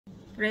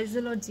Praise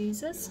the Lord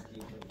Jesus.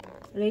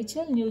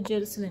 Rachel, New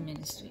Jerusalem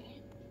Ministry,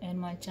 and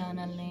my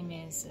channel name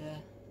is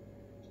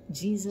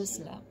Jesus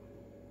Love.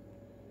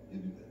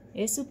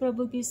 యేసు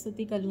ప్రభుకి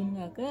స్తుతి కలుగును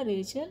గాక.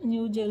 Rachel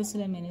new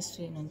Jerusalem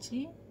ministry నుంచి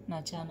నా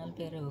channel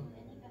పేరు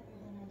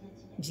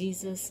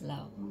Jesus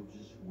love.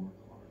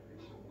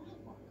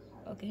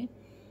 Okay,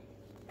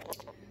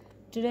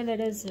 today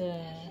let us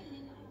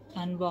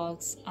unbox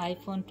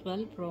iPhone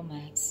 12 Pro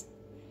Max.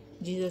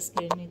 Jesus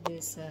gave me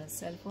this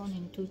cell phone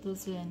in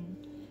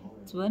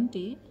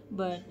 2020,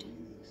 but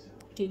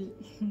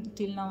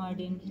till now I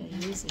didn't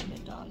use it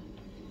at all.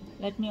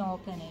 Let me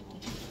open it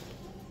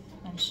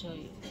and show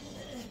you.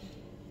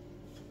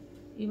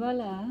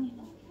 ఇవాళ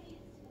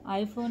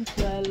iPhone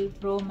 12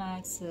 pro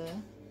max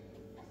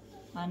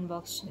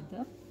unbox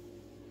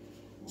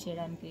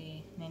చేయడానికి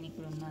నేను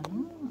ఇక్కడ ఉన్నాను.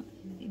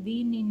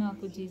 దీన్ని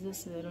నాకు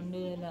Jesus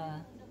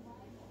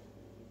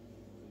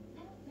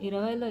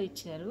 2020లో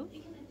ఇచ్చారు.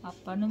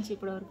 అప్పటి నుంచి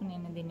ఇప్పటివరకు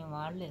నేను దీన్ని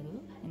వాడలేదు,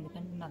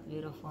 ఎందుకంటే నాకు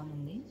వేరే ఫోన్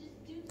ఉంది,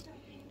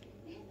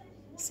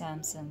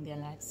 శాంసంగ్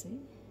గెలాక్సీ.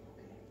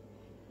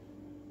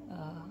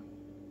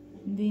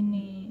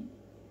 దీన్ని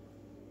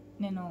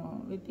నేను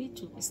విప్పి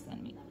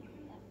చూపిస్తాను మీకు.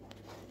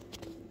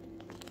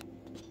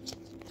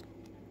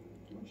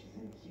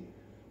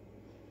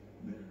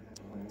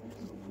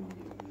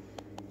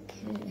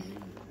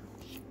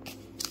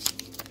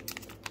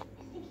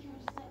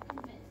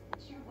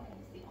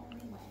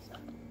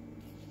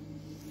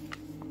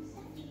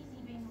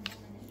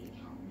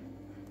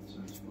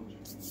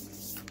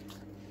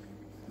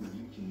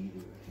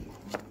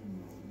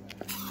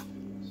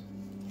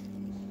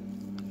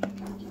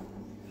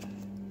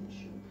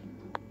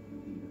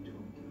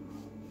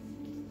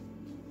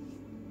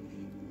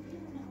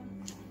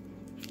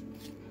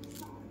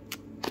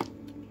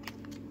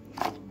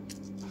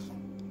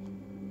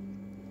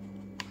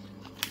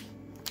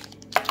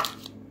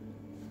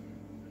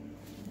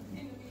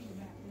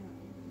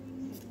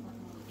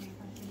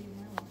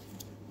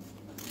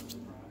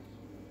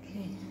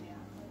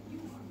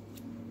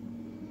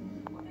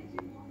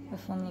 The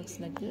phone looks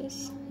like this.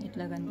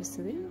 ఇట్లా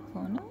కనిపిస్తుంది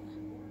ఫోన్.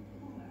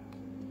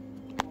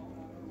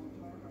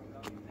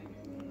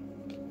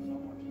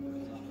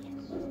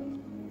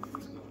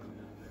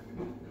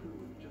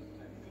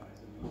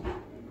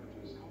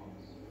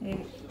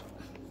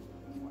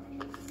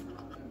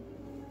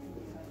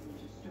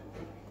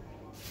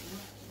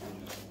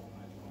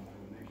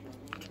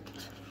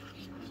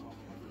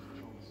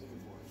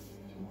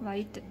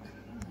 వైట్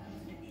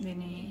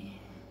దీని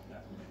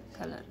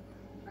colour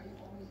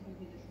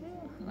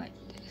white.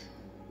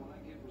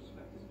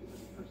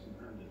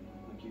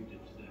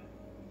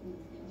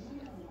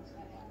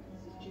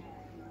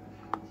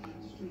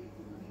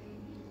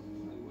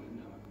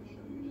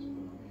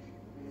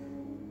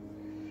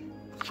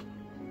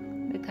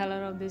 The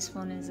color of this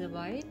phone is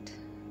white.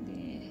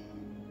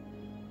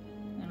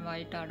 నేను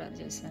వైట్ ఆర్డర్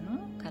చేశాను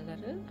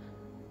colour.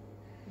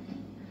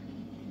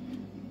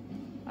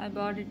 I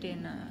bought it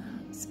in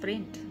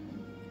Sprint.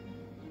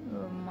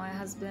 My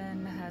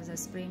husband has a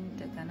Sprint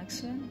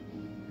connection,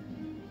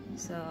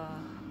 so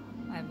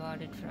I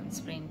bought it from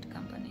Sprint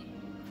company,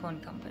 phone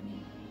company.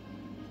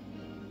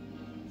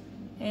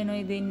 నేను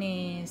దీన్ని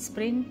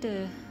sprint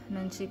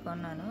నుంచి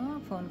కొన్నాను,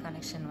 phone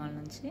connection వాళ్ళ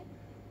నుంచి,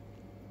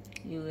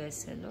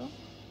 యూఎస్ఏలో.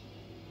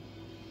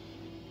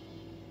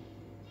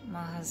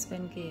 మా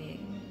హస్బెండ్కి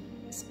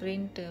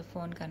స్ప్రింట్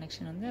ఫోన్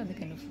కనెక్షన్ ఉంది,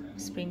 అందుకని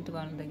స్ప్రింట్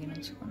వాళ్ళ దగ్గర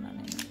నుంచి కొన్నాను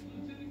నేను.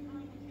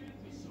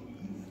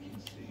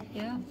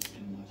 Yeah,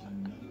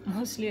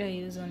 mostly I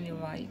use only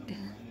white,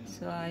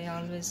 so I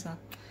always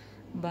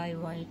buy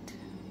white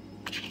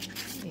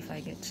if I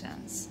get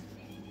chance.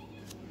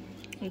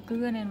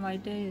 ఎక్కువగా నేను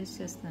వైటే యూజ్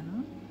చేస్తాను,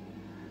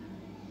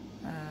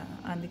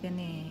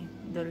 అందుకని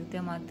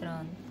దొరికితే మాత్రం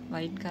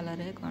వైట్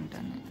కలరే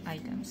కొంటాను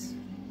ఐటమ్స్.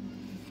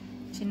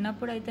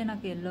 చిన్నప్పుడు అయితే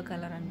నాకు ఎల్లో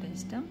కలర్ అంటే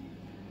ఇష్టం.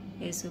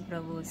 యేసు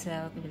ప్రభు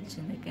సేవకు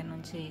పిలిచిన దగ్గర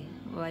నుంచి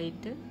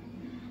వైట్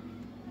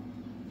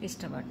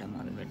ఇష్టపడ్డా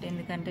మొదలుపెట్టి,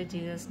 ఎందుకంటే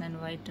జీసస్ నేను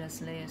వైట్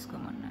డ్రెస్లో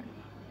వేసుకోమన్నాడు.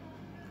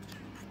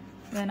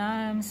 When I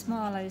am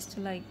small, I used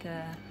to like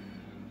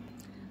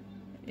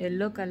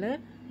yellow color.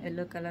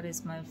 Yellow color is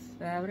my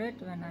favorite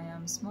when I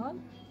am small.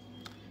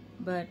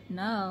 But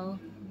now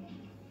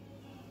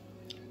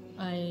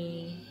I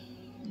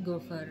go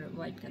for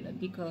white color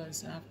because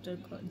after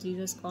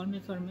Jesus called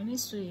me for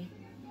ministry,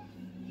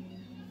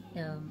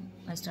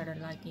 I started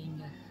liking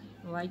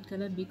white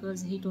color because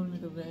he told me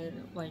to wear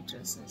white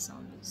dresses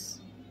always.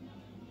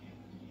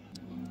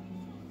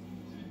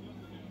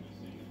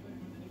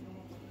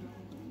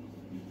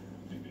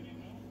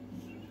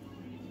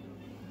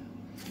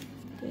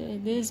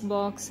 This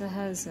box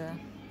has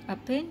a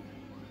pin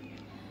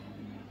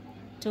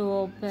to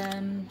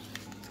open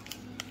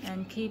and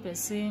keep a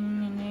SIM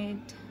in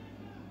it.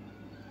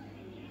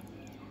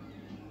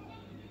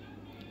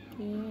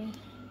 Okay.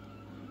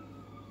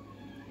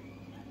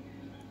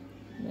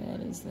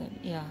 Where is that?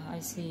 Yeah, I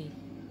see.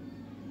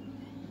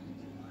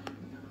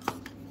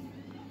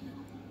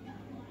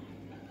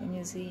 Can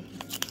you see?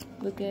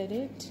 Look at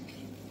it.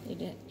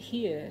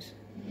 Here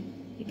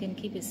you can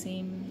keep a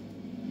SIM.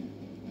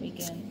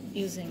 can,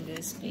 using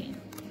this pin,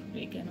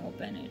 we can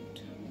open it.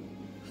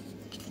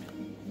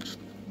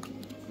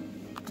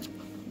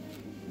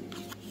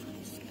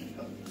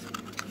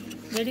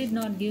 They did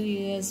not give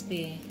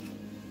USB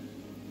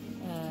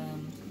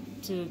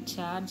to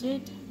charge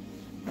it,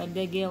 but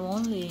they gave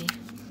only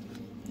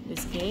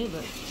this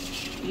cable.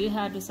 You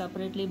had to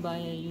separately buy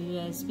a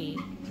USB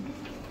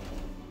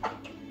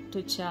to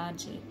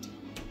charge it,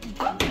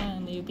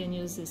 and you can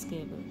use this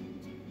cable.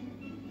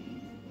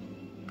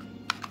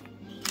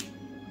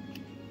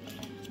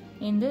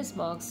 In this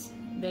box,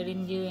 they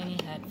didn't give any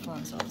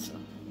headphones also.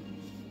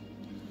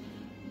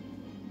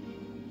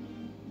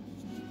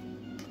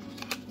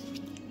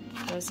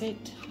 That's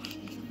it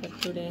for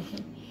today.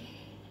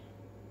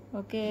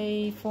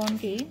 Okay, phone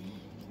ki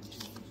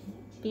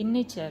pin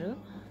icharu.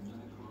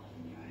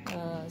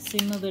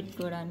 SIM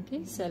పెట్టుకోవడానికి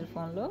cell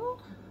ఫోన్లో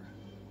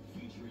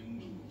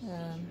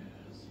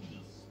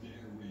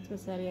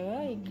చూసారు కదా,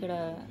 ఇక్కడ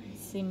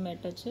SIM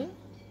పెట్టచ్చు.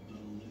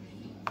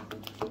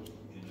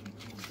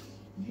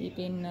 ఈ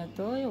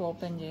పిన్తో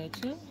open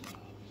చేయొచ్చు.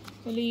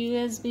 వీళ్ళు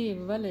యూఎస్బి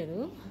ఇవ్వలేదు,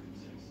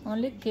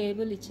 ఓన్లీ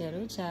కేబుల్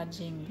ఇచ్చారు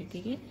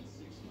ఛార్జింగ్కి.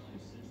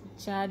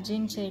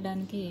 ఛార్జింగ్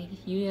చేయడానికి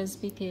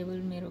యూఎస్బి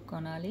కేబుల్ మీరు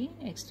కొనాలి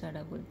ఎక్స్ట్రా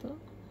డబ్బులతో.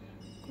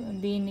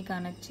 దీన్ని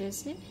కనెక్ట్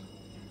చేసి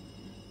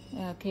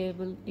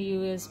కేబుల్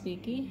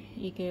యూఎస్బికి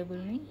ఈ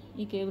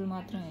కేబుల్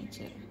మాత్రం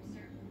ఇచ్చారు.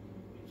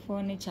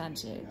 ఫోన్ని ఛార్జ్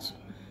చేయొచ్చు,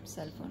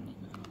 సెల్ ఫోన్ని.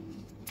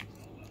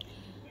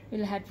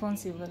 వీళ్ళు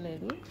హెడ్ఫోన్స్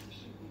ఇవ్వలేదు.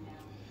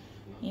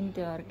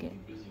 ఇంతవరకే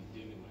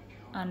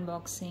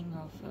unboxing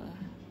of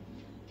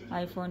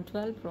iPhone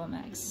 12 Pro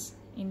Max.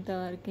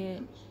 ఇంతవరకే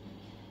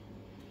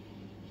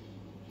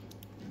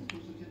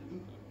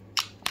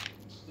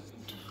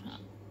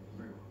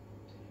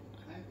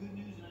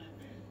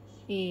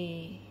ఈ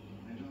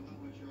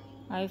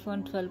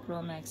iPhone 12 Pro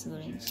Max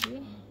గురించి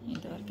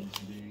ఇంతవరకు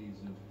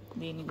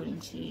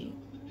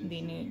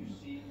దీన్ని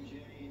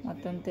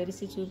మొత్తం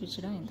తెరిచి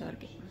చూపించడం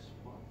ఇంతవరకు.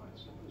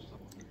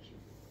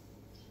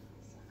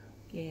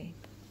 Okay,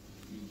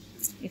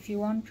 if you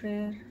want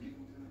prayer,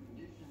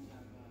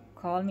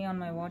 call me on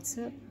my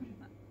WhatsApp.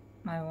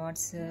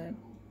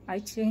 I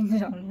change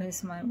always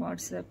my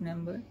WhatsApp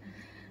number,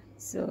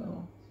 so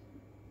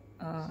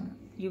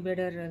you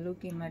better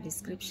look in my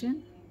description.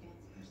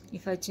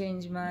 If I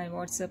change my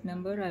WhatsApp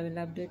number, I will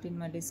update in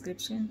my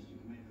description.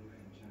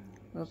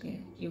 Okay,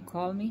 you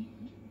call me.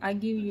 I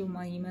give you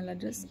my email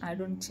address. I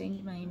don't change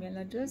my email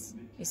address.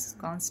 It's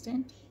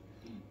constant.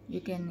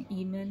 You can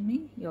email me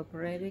your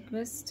prayer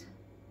request.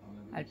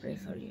 I'll pray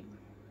for you.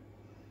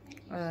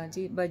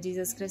 By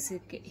Jesus Christ,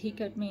 He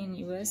kept me in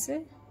USA.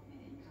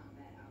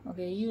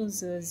 Okay, use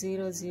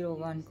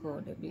 001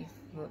 code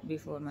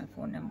before my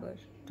phone number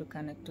to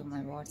connect to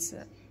my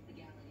WhatsApp.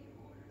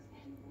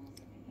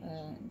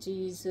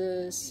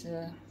 Jesus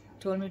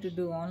told me to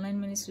do online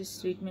ministry,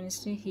 street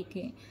ministry.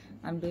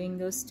 I'm doing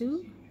those two.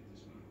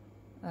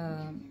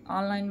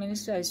 Online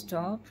ministry I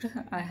stopped.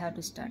 I have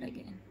to start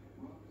again.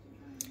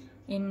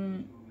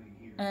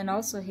 And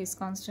also He's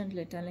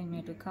constantly telling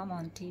me to come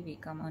on TV.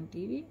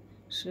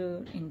 Sure,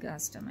 in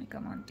God's time I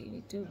come on TV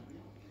too.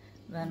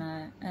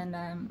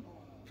 I'm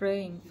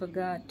praying for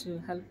God to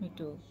help me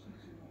to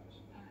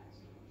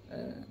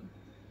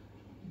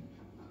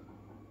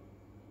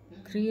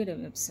create a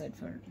website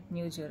for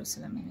New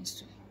Jerusalem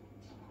Ministry.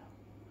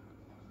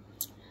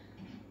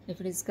 If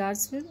it is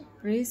God's will,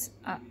 please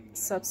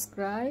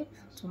subscribe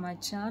to my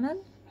channel.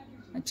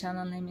 My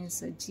channel name is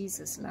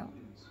Jesus Love.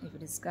 If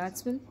it is God's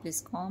will,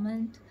 please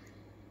comment,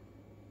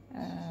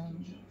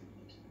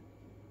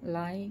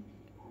 like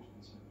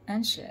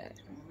and share.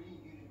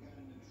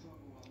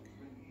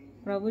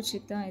 ప్రభు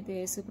చిత్తం అయితే,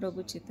 యేసు ప్రభు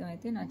చిత్తం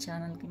అయితే నా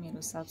ఛానల్కి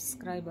మీరు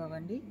subscribe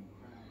అవ్వండి.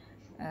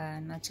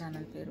 నా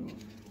channel పేరు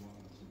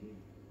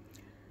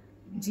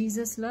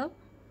Jesus Love.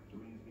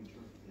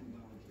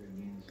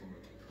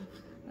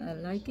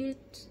 Like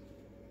it,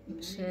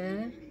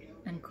 share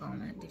and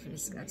comment if it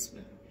is God's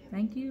will.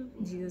 Thank you.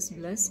 Jesus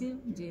bless you.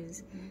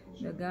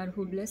 The God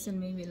who blessed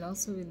me will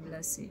also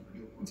bless you.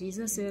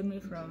 Jesus saved me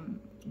from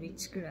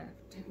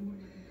witchcraft.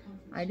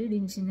 I did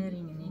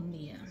engineering in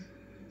India.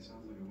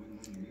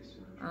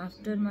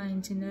 After my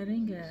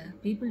engineering,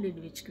 people did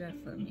witchcraft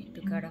for me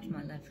to cut off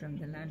my life from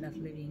the land of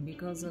living.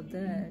 Because of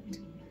that,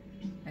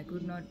 I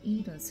could not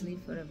eat or sleep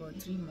for about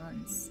 3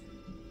 months.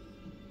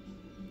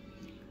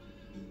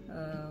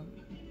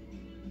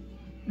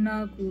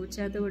 నాకు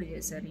చేతబడి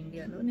చేశారు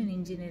ఇండియాలో. నేను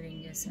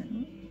engineering చేశాను.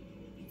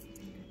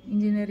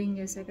 Engineering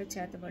చేశాక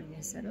చేతబడి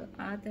చేశారు.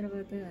 ఆ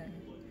తర్వాత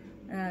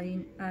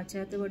ఆ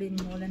చేతబడిన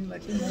మూలని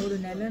బట్టి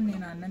 3 నెలలు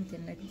నేను అన్నం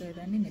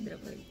తినలేకపోయేదాన్ని,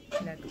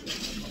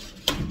 నిద్రపోలేకపోయాను.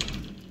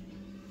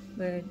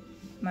 But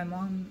my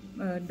mom,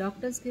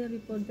 doctors gave a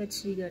report that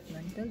she got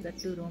mental, that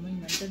too roaming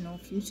mental, no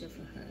future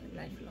for her,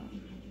 lifelong.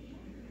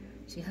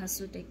 She has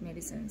to take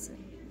medicines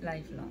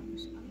lifelong,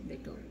 they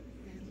told.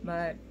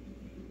 But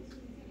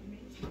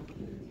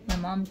my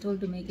mom told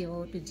to make a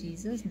vow to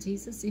Jesus.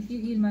 Jesus, if you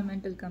heal my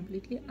mental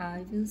completely, I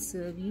will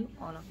serve you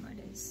all of my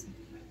days.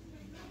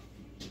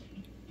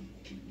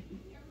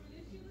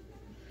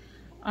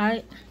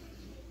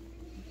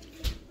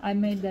 I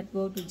made that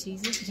vow to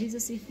Jesus.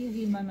 Jesus, if you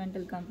heal my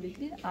mental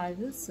completely, I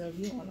will serve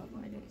you all of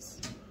my days.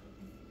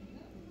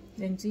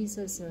 Then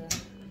Jesus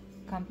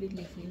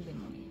completely healed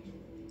me.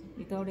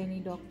 Without any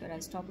doctor, I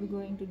stopped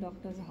going to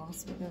doctors,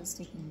 hospitals,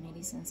 taking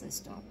medicines. I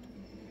stopped.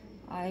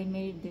 I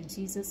made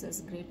Jesus as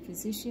great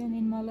physician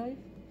in my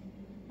life.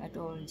 I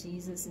told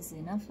Jesus is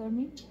enough for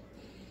me.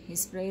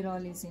 His prayer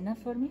all is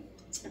enough for me.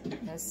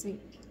 That's it.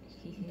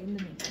 He healed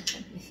me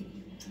completely.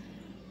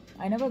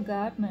 I never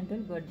got mental,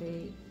 but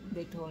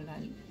they told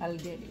I'll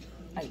get it.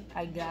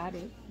 I got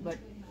it, but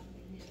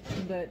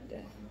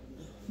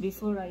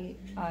before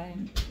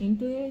I'm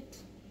into it,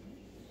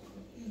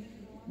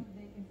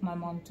 my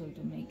mom told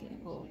to make a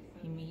vow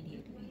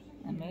immediately.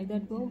 I made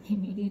that vow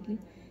immediately,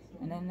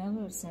 and I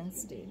never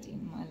sensed it in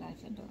my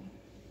life at all.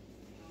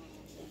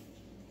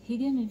 He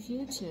gave me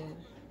future.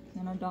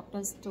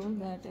 Doctors told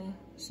that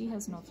she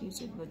has no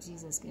future, but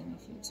Jesus gave me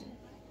future.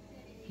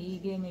 He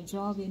gave me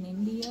job in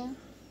India.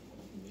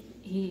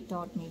 He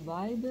taught me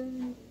Bible.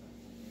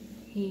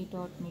 He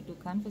taught me to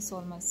confess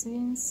all my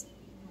sins,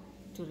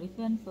 to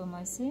repent for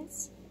my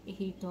sins.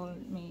 He told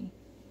me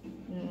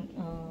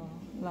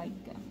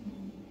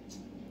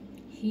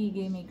he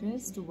gave me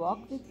grace to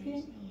walk with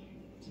him.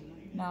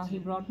 Now he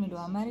brought me to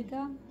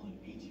America.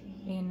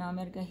 In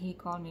America, he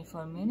called me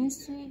for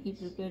ministry. He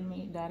prepared me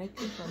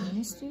directly for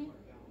ministry.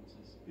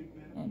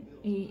 And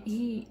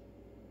he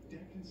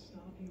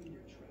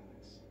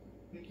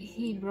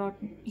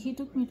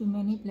took me to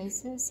many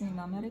places in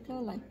America,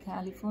 like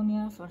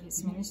California for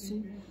his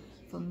ministry,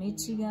 for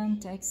Michigan,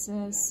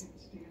 Texas,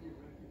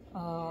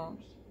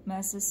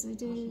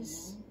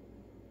 Massachusetts,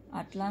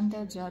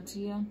 Atlanta,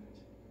 Georgia,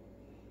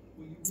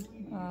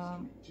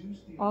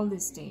 all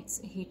these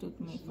states. He took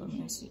me for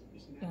ministry.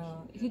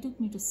 He took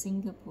me to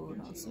Singapore,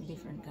 also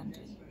different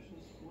country.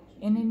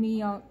 In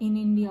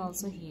India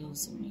also he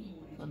used me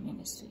for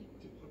ministry.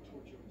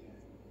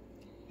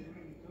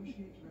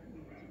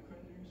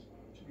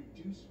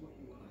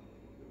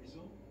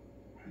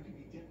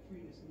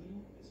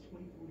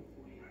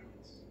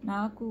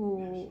 నాకు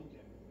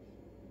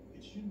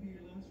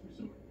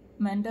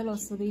mental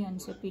వస్తుంది అని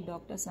చెప్పి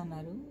doctors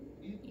అన్నారు.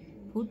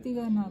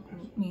 పూర్తిగా నాకు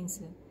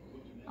means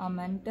ఆ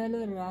mental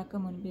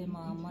రాకమునిపే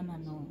మా అమ్మ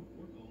నన్ను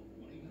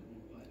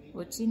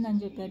వచ్చిందని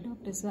చెప్పారు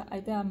డాక్టర్స్.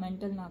 అయితే ఆ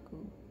మెంటల్ నాకు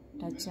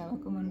టచ్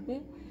అవ్వకమునిపే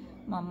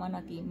మా అమ్మ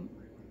నాకు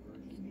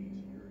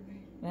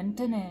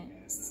వెంటనే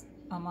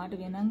ఆ మాట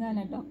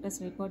వినంగానే, డాక్టర్స్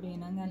రిపోర్ట్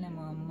వినంగానే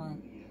మా అమ్మ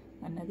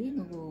అన్నది,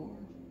 నువ్వు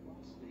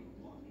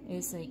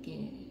ఏసైకి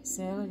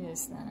సేవ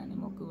చేస్తానని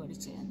మొక్కుబడి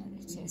చేయన్నది.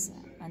 చేశా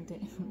అంతే.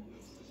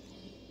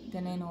 ఇంకా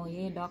నేను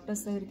ఏ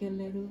డాక్టర్స్ దగ్గరికి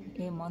వెళ్ళలేదు,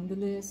 ఏ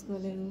మందులు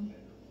వేసుకోలేదు,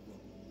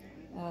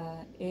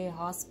 ఏ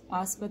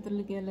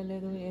ఆసుపత్రులకి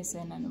వెళ్ళలేదు.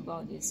 ఏసై నన్ను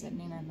బాగు చేశారు.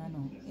 నేను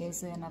అన్నాను,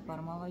 ఏసై నా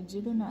పరమ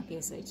వైద్యుడు, నాకు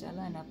ఏసై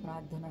చాలా, నా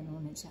ప్రార్థన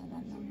నూనె చాలా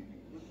అన్నాను.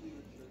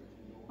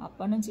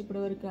 అప్పటి నుంచి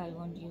ఇప్పటి వరకు I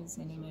want use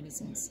any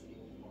medicines.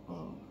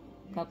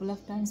 Couple of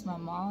times my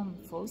mom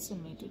forced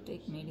me to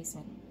take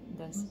medicine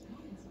thus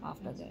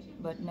after that,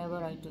 but never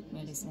I took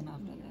medicine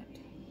after that.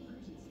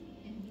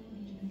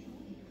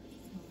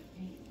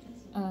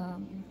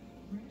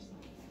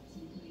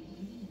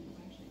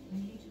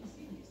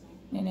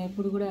 నేను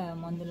ఎప్పుడు కూడా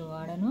మందులు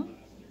వాడను.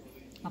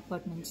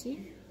 అప్పటి నుంచి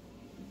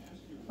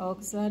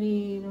ఒకసారి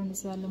 2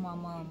 సార్లు మా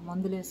అమ్మ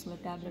మందులు వేసుకున్న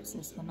టాబ్లెట్స్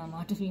వేసుకున్న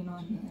మాట విను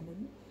అని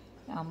అనేది.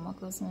 అమ్మ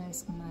కోసం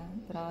వేసుకున్న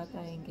తర్వాత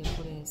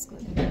ఇంకెప్పుడు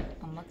వేసుకోలేదు.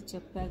 అమ్మకి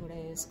చెప్పా కూడా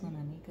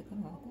వేసుకున్నాను. ఇక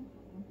తర్వాత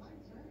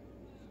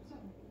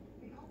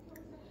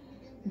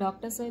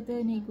డాక్టర్స్ అయితే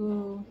నీకు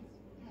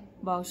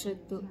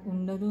భవిష్యత్తు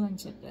ఉండదు అని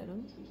చెప్పారు.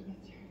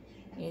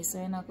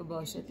 ఏసై నాకు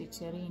భవిష్యత్తు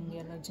ఇచ్చారు.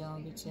 ఇండియాలో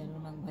జాబ్ ఇచ్చారు.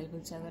 నాకు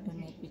బైబిల్ చదవడం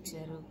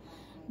నేర్పించారు.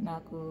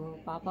 నాకు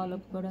పాపాలు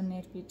ఒప్పుకోవడం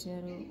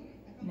నేర్పించారు.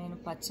 నేను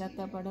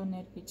పశ్చాత్తాపడడం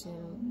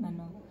నేర్పించారు.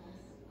 నన్ను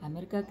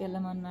అమెరికాకి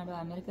వెళ్ళమన్నాడు.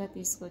 అమెరికా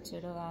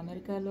తీసుకొచ్చాడు.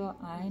 అమెరికాలో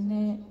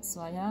ఆయనే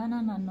స్వయాన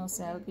నన్ను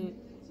సేవకి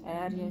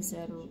తయారు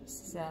చేశారు.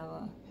 సేవ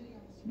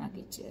నాకు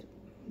ఇచ్చారు.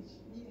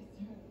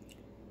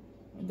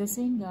 The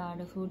same God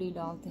who did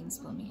all things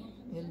for me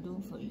will do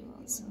for you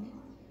also.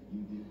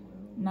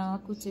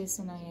 నాకు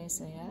చేసిన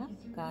యేసయ్య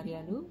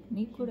కార్యాలు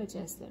నీకు కూడా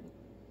చేస్తాడు.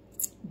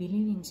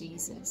 Believe in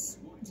Jesus.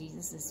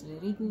 Jesus is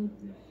very good,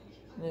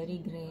 very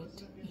great.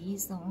 He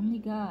is the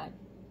only God.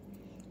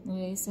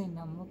 నువ్వు యేసయ్య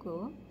నమ్ముకో.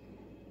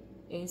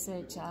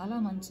 యేసయ్య చాలా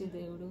మంచి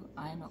దేవుడు.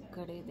 ఆయన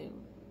ఒక్కడే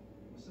దేవుడు.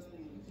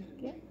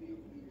 Okay,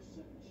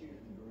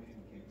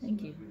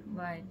 thank you.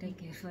 Bye. Take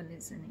care for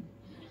listening.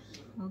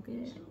 Okay,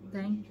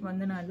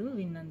 వందనాలు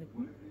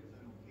విన్నందుకు.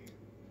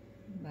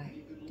 బాయ్.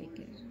 Take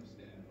care.